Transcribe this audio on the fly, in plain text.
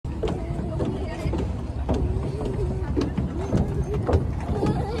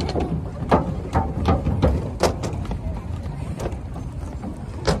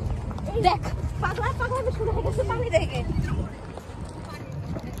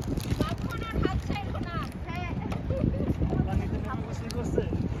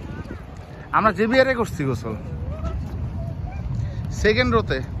আমরা যে বিয়ারে করছি গোসল সেকেন্ড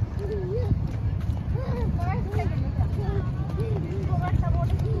রোতে।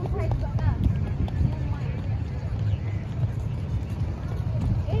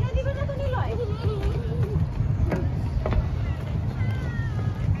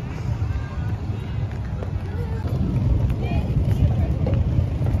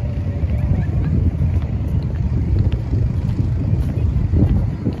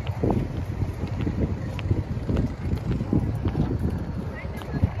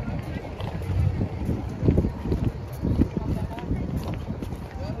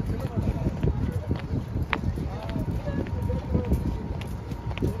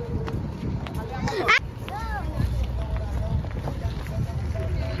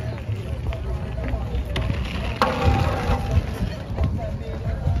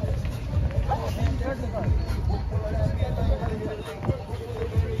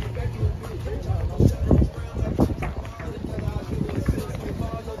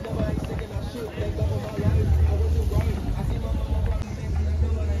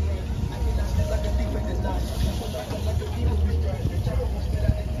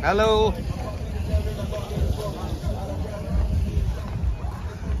 হ্যালো,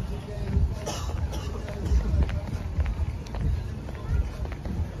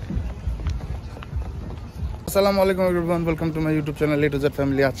 আসসালামু আলাইকুম everyone, welcome to my YouTube channel A to Z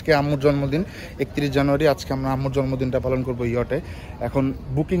family. আজকে আম্মুর জন্মদিন 31 জানুয়ারি। আজকে আমরা আম্মুর জন্মদিনটা পালন করবো ইয়টে। এখন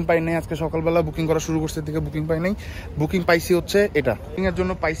বুকিং পাই নাই, আজকে সকালবেলা বুকিং করা শুরু করছে থেকে বুকিং পাই নাই। বুকিং পাইছি হচ্ছে এটা, বুকিংয়ের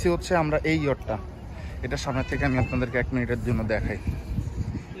জন্য পাইছি হচ্ছে আমরা এই ইয়টটা। এটা সামনে থেকে আমি আপনাদেরকে 1 মিনিটের জন্য দেখাই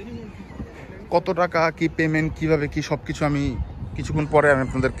কত টাকা কি পেমেন্ট কিভাবে কি সব কিছু আমি কিছুক্ষণ পরে আমি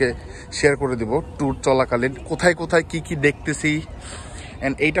আপনাদেরকে শেয়ার করে দেব। ট্যুর চলাকালীন কোথায় কোথায় কি কি দেখতেছি।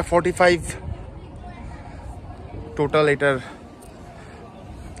 অ্যান্ড এইটা 45 টোটাল এটার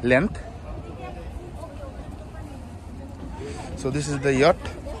length. So this is the yacht.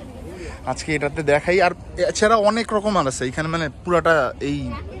 আজকে এটাতে দেখাই। আর এছাড়া অনেক রকম আছে এখানে, মানে পুরাটা এই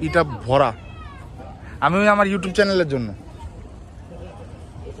এটা ভরা। আমি আমার ইউটিউব চ্যানেলের জন্য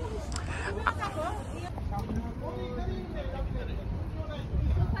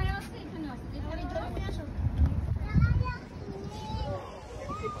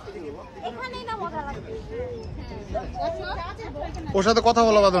ওর সাথে কথা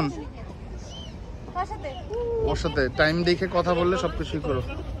বলো বাদন, ওর সাথে টাইম দেখে কথা বললে সবকিছুই করো।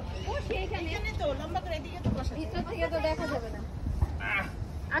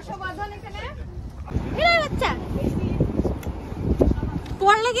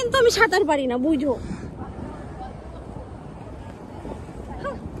 পড়লে কিন্তু আমি সাঁতার পারি না, বুঝো।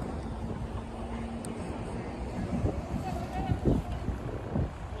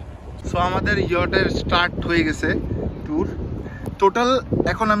 সো আমাদের ইয়টের স্টার্ট হয়ে গেছে ট্যুর টোটাল।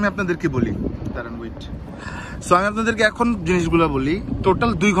 এখন আমি আপনাদেরকে বলি, দাঁড়ান ওয়েট। সো আমি আপনাদেরকে এখন জিনিসগুলো বলি।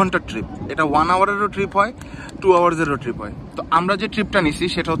 টোটাল 2 ঘন্টার ট্রিপ। এটা 1 আওয়ারেরও ট্রিপ হয়, 2 আওয়ার্সেরও ট্রিপ হয়। তো আমরা যে ট্রিপটা নিছি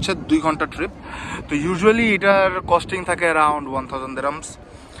সেটা হচ্ছে 2 ঘন্টার ট্রিপ। তো ইউজুয়ালি এটার কস্টিং থাকে অ্যারাউন্ড 1000 দিরহামস।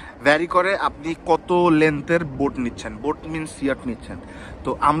 ভ্যারি করে আপনি কত লেন্থের বোট নিচ্ছেন, বোট মিনস ইয়ট নিচ্ছেন। তো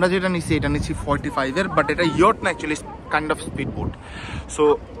আমরা যেটা নিচ্ছি এটা নিচ্ছি 45-এর, বাট এটা ইয়ট না, actually kind of speed boat. So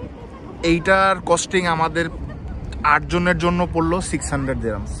এইটার কস্টিং আমাদের 8 জনের জন্য পড়লো 600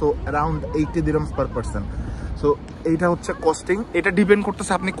 দিরহাম। So around 80 দিরহামস per person. So এইটা হচ্ছে কস্টিং। এটা ডিপেন্ড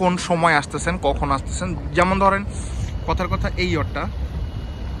করতেছে আপনি কোন সময় আসতেছেন, কখন আসতেছেন। যেমন ধরেন কথার কথা এই ইয়টটা,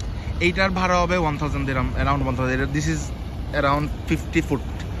 এইটার ভাড়া হবে 1000 দিরহাম, around 1000। This is around 50 foot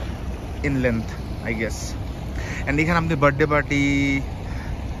in length I guess. And এখানে আপনি বার্থডে পার্টি,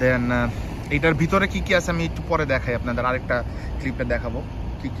 দেন এইটার ভিতরে কি কি আছে আমি একটু পরে দেখাই আপনাদের, আরেকটা ক্লিপে দেখাবো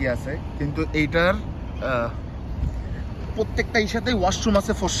কি কি আছে। কিন্তু এইটার প্রত্যেকটা ইসাতেই ওয়াশরুম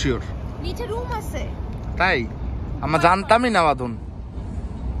আছে ফর শিওর। নিচে রুম আছে, তাই আমরা জানতামই না বাদন।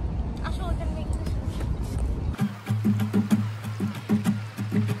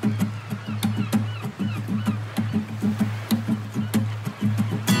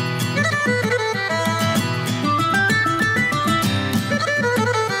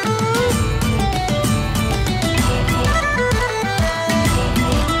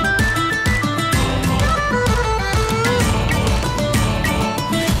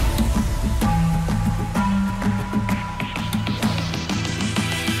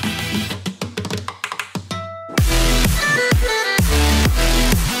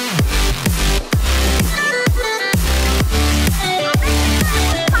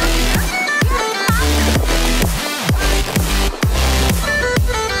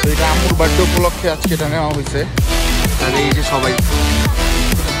 বার্থডে উপলক্ষে আজকে এটা নেওয়া হয়েছে। আর এই যে সবাই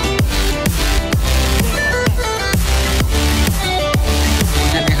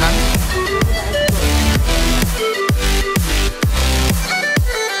নেহান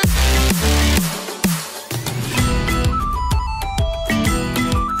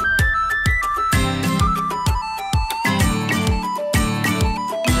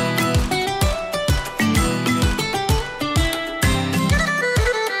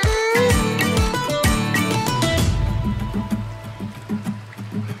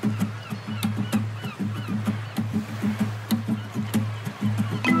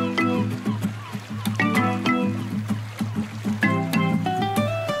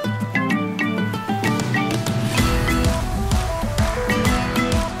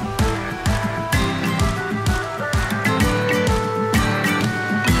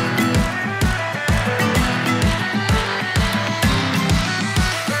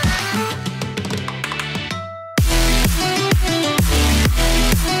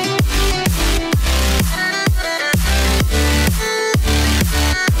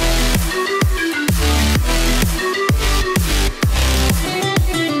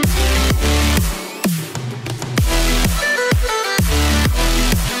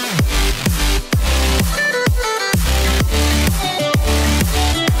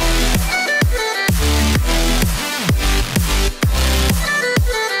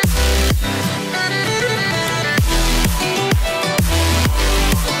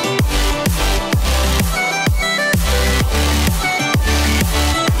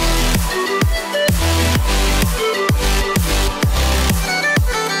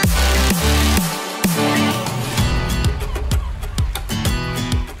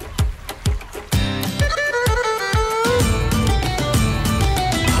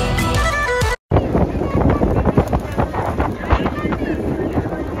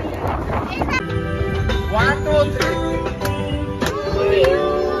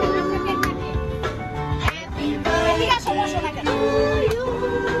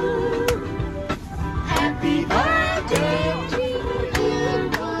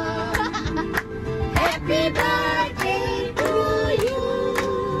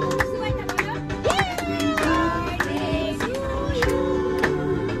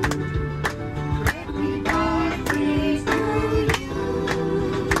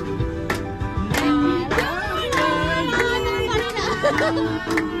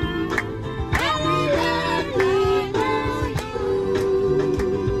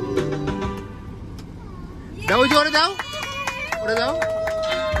দাও, ওই যে ওরে দাও, ওরে দাও।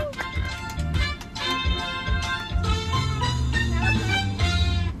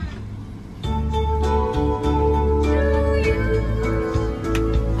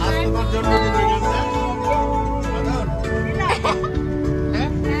 আজ তোমার জন্মদিন হয়ে গেছে। হ্যাঁ,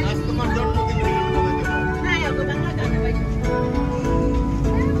 আজ তোমার জন্মদিন হয়ে গেছে।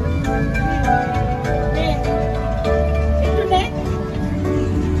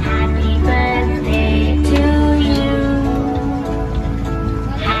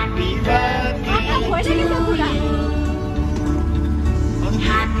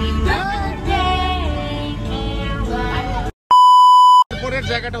 পরের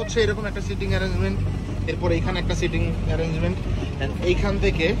জায়গাটা হচ্ছে এরকম একটা সিটিং অ্যারেঞ্জমেন্ট, এরপর এইখানে একটা সিটিং অ্যারেঞ্জমেন্ট, এন্ড এইখান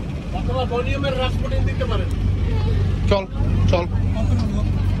থেকে অথবা ভলিউমের রাসপুটিং দিতে পারেন। চল চল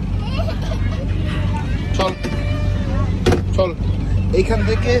চল চল, এইখান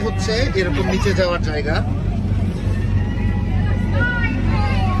থেকে হচ্ছে এরকম নিচে যাওয়ার জায়গা।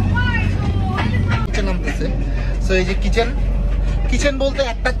 কিচেন নামতেছে। সো এই যে কিচেন, কিচেন বলতে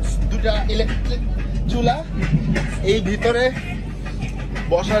একটা দুটা ইলেকট্রিক চুলা, এই ভিতরে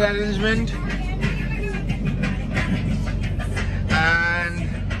বসার অ্যারেঞ্জমেন্ট, এন্ড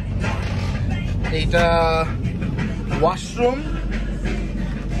এইটা ওয়াশরুম।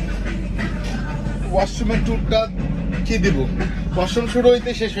 ওয়াশরুমের ট্যুরটা কি দিব, ওয়াশরুম শুরু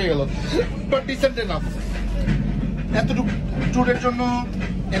হইতে শেষ হয়ে গেল, বাট ডিসেন্ট এনাফ, এতটুকু ট্যুরের জন্য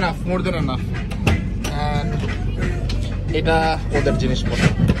enough, more than enough. And এটা ওদের জিনিসপত্র।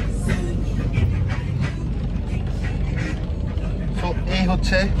 এই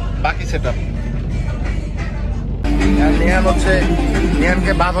হচ্ছে বাকি সেটআপ। নিয়ান হচ্ছে,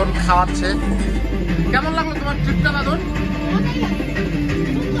 নিয়ানকে বাঁধন খাওয়াচ্ছে। কেমন লাগলো তোমার ট্রিপটা বাঁধন?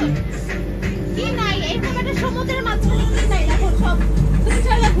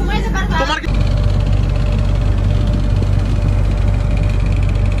 তোমার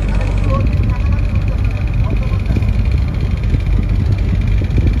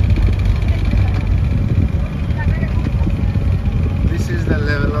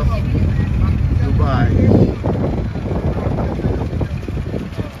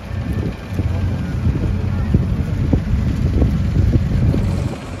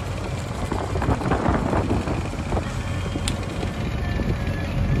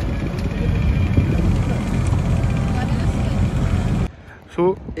সো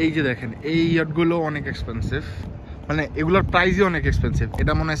এই যে দেখেন, এই ইয়াটগুলো অনেক এক্সপেন্সিভ, মানে এগুলোর প্রাইসই অনেক এক্সপেন্সিভ।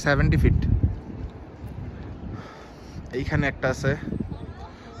 এটা মনে হয় 70 ফিট। এইখানে একটা আছে।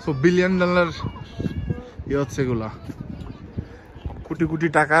 সো $1 বিলিয়ন ইয়ে হচ্ছে এগুলা, কোটি কোটি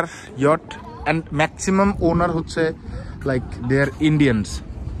টাকার ইয়ট, অ্যান্ড ম্যাক্সিমাম ওনার হচ্ছে লাইক দে আর ইন্ডিয়ানস।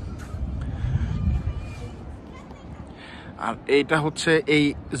 আর এইটা হচ্ছে এই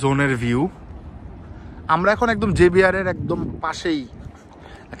জোনের ভিউ। আমরা এখন একদম JBR এর একদম পাশেই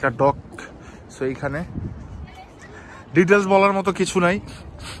একটা ডক। সো এইখানে ডিটেলস বলার মতো কিছু নাই,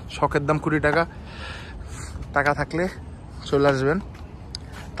 শখের দাম 20 টাকা। টাকা থাকলে চলে আসবেন।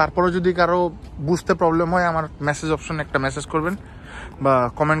 তারপরে যদি কারো বুঝতে প্রবলেম হয়, আমার মেসেজ অপশনে একটা মেসেজ করবেন বা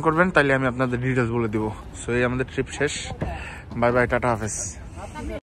কমেন্ট করবেন, তাইলে আমি আপনাদের ডিটেলস বলে দিব। সো এই আমাদের ট্রিপ শেষ। বাই বাই, টাটা, হাফেজ।